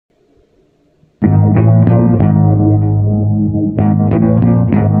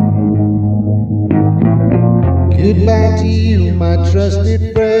Goodbye to you, my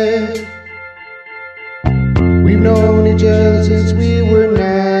trusted friend. We've known each other since we were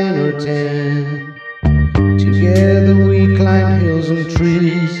 9 or 10. Together we climbed hills and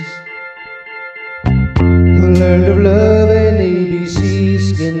trees, learned of love and ABC,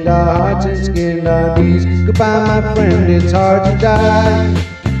 skinned our hearts and skinned our knees. Goodbye, my friend, it's hard to die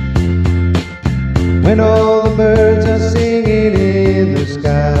when all the birds are singing in the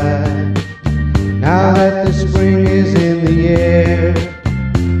sky. Now that the spring is in the air,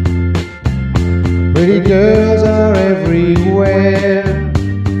 pretty girls are everywhere.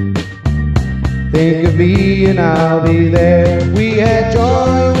 Think of me and I'll be there. We had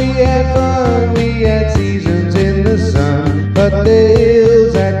joy, we had fun, we had seasons in the sun, but the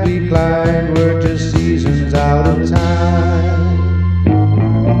hills that we climbed were just seasons out of time.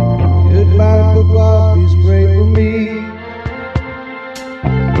 Goodbye, Papa, please pray for me.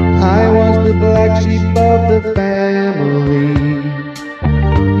 I was the black sheep of the family.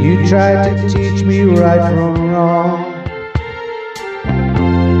 You tried to teach me right from wrong.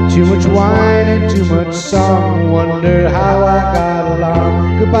 Too much wine and too much song, wonder how I got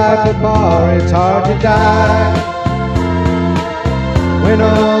along. Goodbye, Papa, it's hard to die when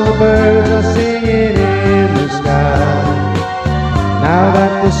all the birds are singing in the sky. Now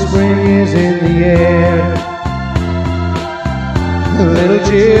that the spring is in the air, little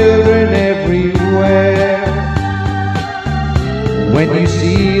children everywhere. When you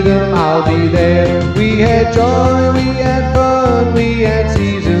see them, I'll be there. We had joy, we had fun, we had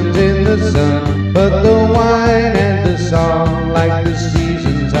seasons in the sun, but the wine and the song, like the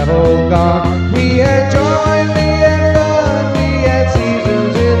seasons, have all gone. We had joy, we had fun, we had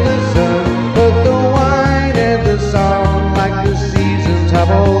seasons in the sun, but the wine and the song, like the seasons, have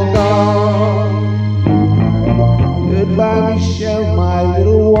all gone. Goodbye, Michelle, my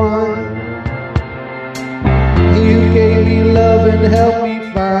little one. You gave me love and helped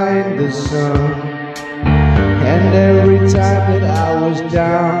me find the sun, and every time that I was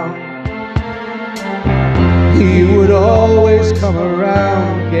down, you would always come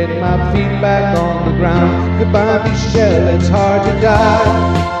around, get my feet back on the ground. Goodbye, Michelle, it's hard to die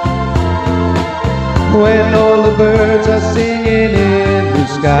when all the birds are singing in the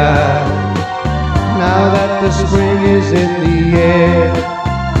sky. Now that the spring is in the air,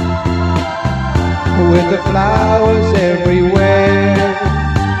 with the flowers everywhere,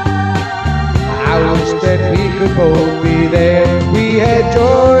 I wish that we could both be there. We had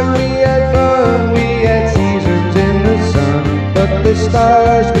joy, we had fun, we had seasons in the sun, but the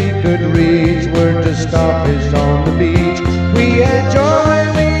stars we could reach were just starfish on the beach. We had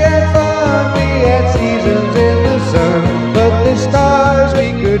joy, we had fun, we had seasons in the sun, but the stars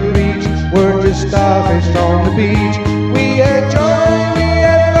we could reach were just starfish on the beach. We had joy, we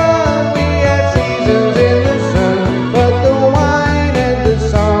had fun, we had seasons in the sun, but the wine and the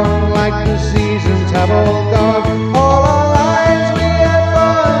song, like the seasons, have all gone. All our lives we had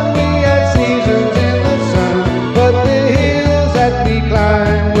fun, we had seasons in the sun, but the hills that we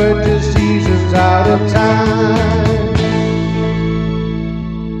climbed were just seasons out of time.